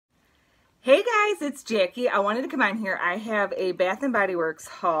guys, it's Jackie. I wanted to come on here. I have a Bath and Body Works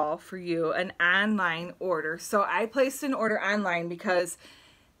haul for you, an online order. So I placed an order online because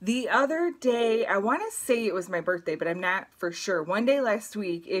the other day, I want to say it was my birthday, but I'm not for sure. One day last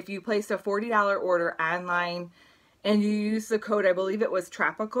week, if you placed a $40 order online and you use the code, I believe it was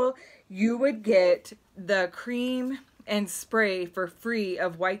Tropical, you would get the cream and spray for free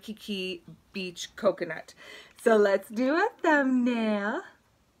of Waikiki Beach Coconut. So let's do a thumbnail.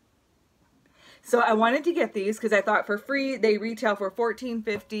 So I wanted to get these because I thought for free, they retail for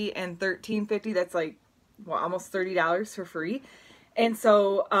 $14.50 and $13.50. That's like, well, almost $30 for free. And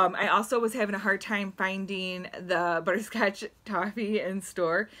so I also was having a hard time finding the butterscotch toffee in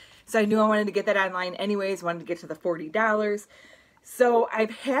store. So I knew I wanted to get that online anyways, wanted to get to the $40. So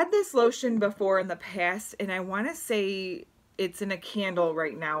I've had this lotion before in the past, and I want to say it's in a candle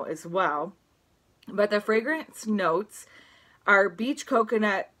right now as well. But the fragrance notes are beach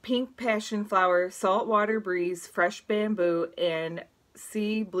coconut, pink passion flower, saltwater breeze, fresh bamboo, and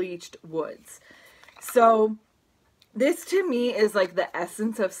sea bleached woods. So this to me is like the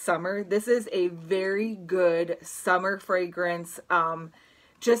essence of summer. This is a very good summer fragrance.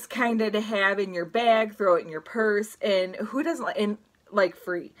 Just kind of to have in your bag, throw it in your purse, and who doesn't like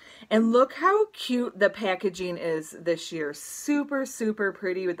free. And look how cute the packaging is this year. Super, super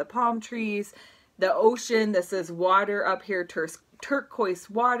pretty with the palm trees, the ocean. This is water up here, turquoise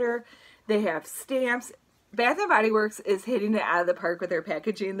water. They have stamps. Bath and Body Works is hitting it out of the park with their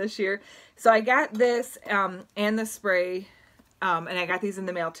packaging this year. So I got this and the spray, and I got these in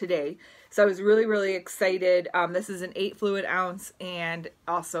the mail today. So I was really, really excited. This is an 8 fluid ounce and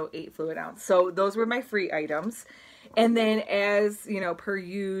also 8 fluid ounce. So those were my free items. And then as, you know, per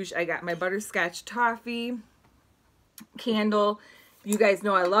usual, I got my butterscotch toffee candle. You guys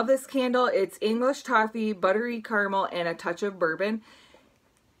know I love this candle. It's English toffee, buttery caramel, and a touch of bourbon.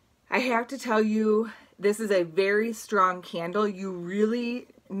 I have to tell you, this is a very strong candle. You really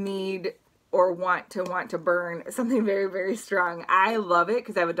need or want to burn something very, very strong. I love it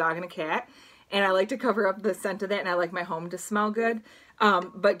because I have a dog and a cat, and I like to cover up the scent of that, and I like my home to smell good.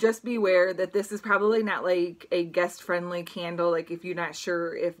 But just beware that this is probably not like a guest-friendly candle. Like if you're not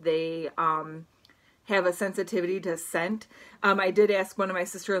sure if they have a sensitivity to scent. I did ask one of my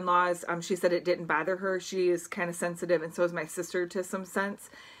sister-in-laws. She said it didn't bother her. She is kind of sensitive, and so is my sister to some scents.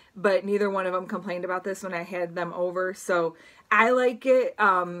 But neither one of them complained about this when I had them over. So I like it.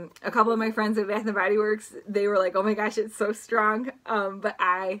 A couple of my friends at Bath and Body Works, they were like, oh my gosh, it's so strong. But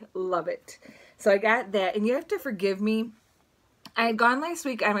I love it. So I got that. And you have to forgive me. I had gone last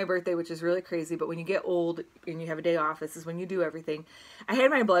week on my birthday, which is really crazy. But when you get old and you have a day off, this is when you do everything. I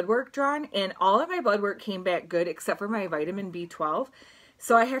had my blood work drawn, and all of my blood work came back good except for my vitamin B12.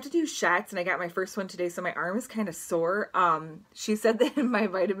 So I have to do shots, and I got my first one today, so my arm is kind of sore. She said that my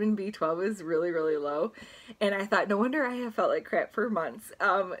vitamin B12 is really, really low, and I thought, no wonder I have felt like crap for months.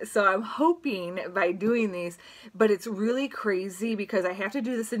 So I'm hoping by doing these, but it's really crazy because I have to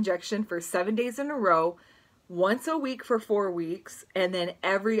do this injection for 7 days in a row, once a week for 4 weeks, and then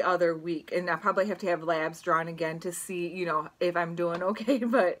every other week. And I probably have to have labs drawn again to see, you know, if I'm doing okay,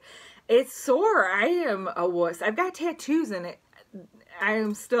 but it's sore. I am a wuss. I've got tattoos in it. I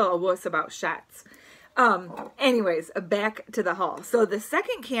am still a wuss about shots. Anyways, back to the haul. So the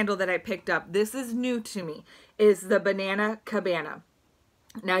second candle that I picked up, this is new to me, is the Banana Cabana.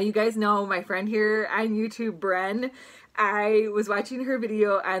 Now you guys know my friend here on YouTube, Bren. I was watching her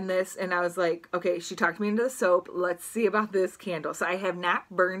video on this and I was like, okay, she talked me into the soap. Let's see about this candle. So I have not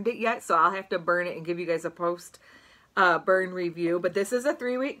burned it yet, so I'll have to burn it and give you guys a post burn review. But this is a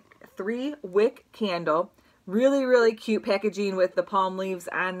three wick candle. Really, really cute packaging with the palm leaves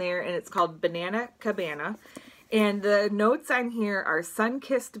on there, and it's called Banana Cabana. And the notes on here are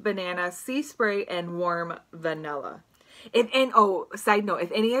sun-kissed banana, sea spray, and warm vanilla. Oh, side note,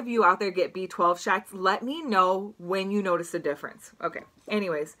 if any of you out there get B12 shots, let me know when you notice a difference. Okay,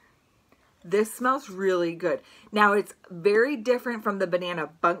 anyways, this smells really good. Now, it's very different from the banana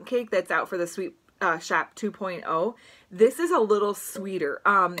bundt cake that's out for the Sweet Shop 2.0. This is a little sweeter.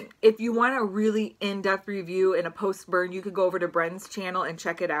 If you want a really in-depth review and a post-burn, you could go over to Bren's channel and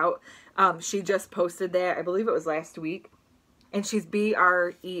check it out. She just posted that. I believe it was last week. And she's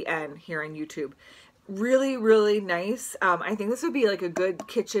B-R-E-N here on YouTube. Really, really nice. I think this would be like a good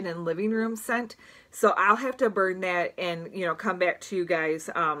kitchen and living room scent. So I'll have to burn that and, you know, come back to you guys.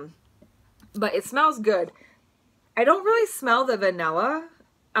 But it smells good. I don't really smell the vanilla.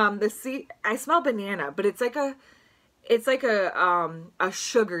 I smell banana, but it's like a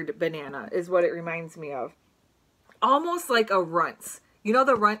sugared banana is what it reminds me of. Almost like a Runts. You know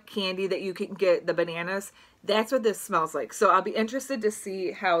the Runt candy that you can get, the bananas? That's what this smells like. So I'll be interested to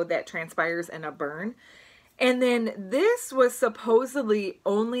see how that transpires in a burn. And then this was supposedly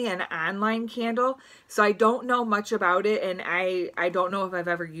only an online candle, so I don't know much about it, and I don't know if I've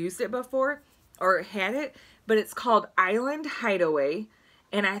ever used it before or had it, but it's called Island Hideaway,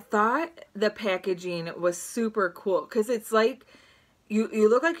 and I thought the packaging was super cool because it's like you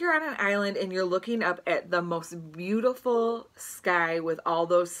look like you're on an island and you're looking up at the most beautiful sky with all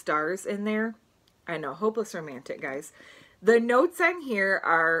those stars in there. I know, hopeless romantic, guys. The notes on here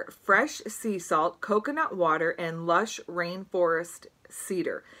are fresh sea salt, coconut water, and lush rainforest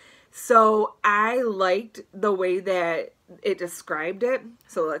cedar. So I liked the way that it described it.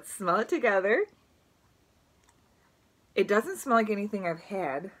 So let's smell it together. It doesn't smell like anything I've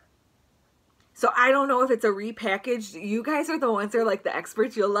had. So I don't know if it's a repackaged. You guys are the ones that are like the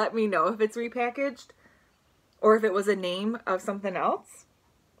experts. You'll let me know if it's repackaged or if it was a name of something else.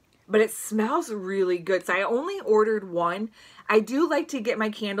 But it smells really good. So I only ordered one. I do like to get my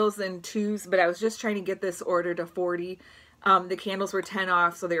candles in twos, but I was just trying to get this order to 40. The candles were 10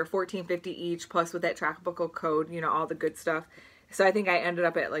 off, so they were $14.50 each, plus with that tropical code, you know, all the good stuff. So I think I ended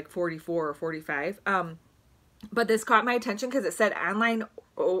up at like 44 or 45. But this caught my attention because it said online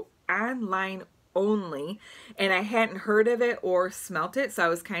only, and I hadn't heard of it or smelt it, so I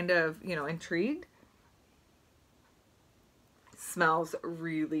was kind of, you know, intrigued. Smells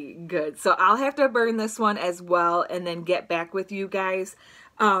really good. So I'll have to burn this one as well and then get back with you guys.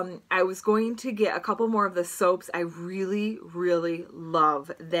 I was going to get a couple more of the soaps. I really, really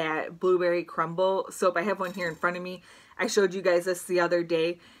love that blueberry crumble soap. I have one here in front of me. I showed you guys this the other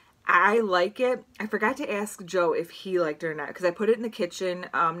day. I like it. I forgot to ask Joe if he liked it or not because I put it in the kitchen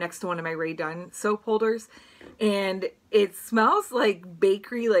next to one of my Rae Dunn soap holders, and it smells like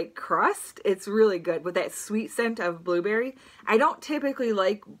bakery, like crust. It's really good with that sweet scent of blueberry. I don't typically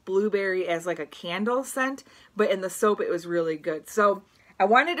like blueberry as like a candle scent, but in the soap it was really good. So I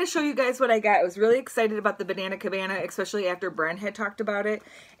wanted to show you guys what I got. I was really excited about the Banana Cabana, especially after Bren had talked about it.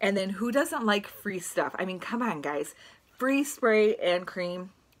 And then who doesn't like free stuff? I mean, come on, guys. Free spray and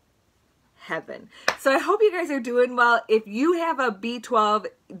cream. Heaven. So I hope you guys are doing well. If you have a B12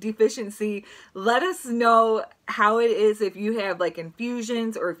 deficiency, let us know how it is, if you have like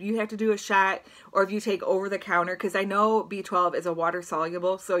infusions or if you have to do a shot or if you take over the counter, because I know B12 is a water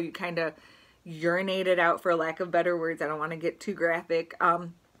soluble, so you kind of urinate it out, for lack of better words. I don't want to get too graphic.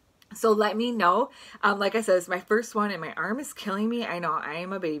 So let me know. Like I said, it's my first one and my arm is killing me. I know, I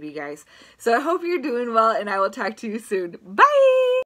am a baby, guys. So I hope you're doing well, and I will talk to you soon. Bye!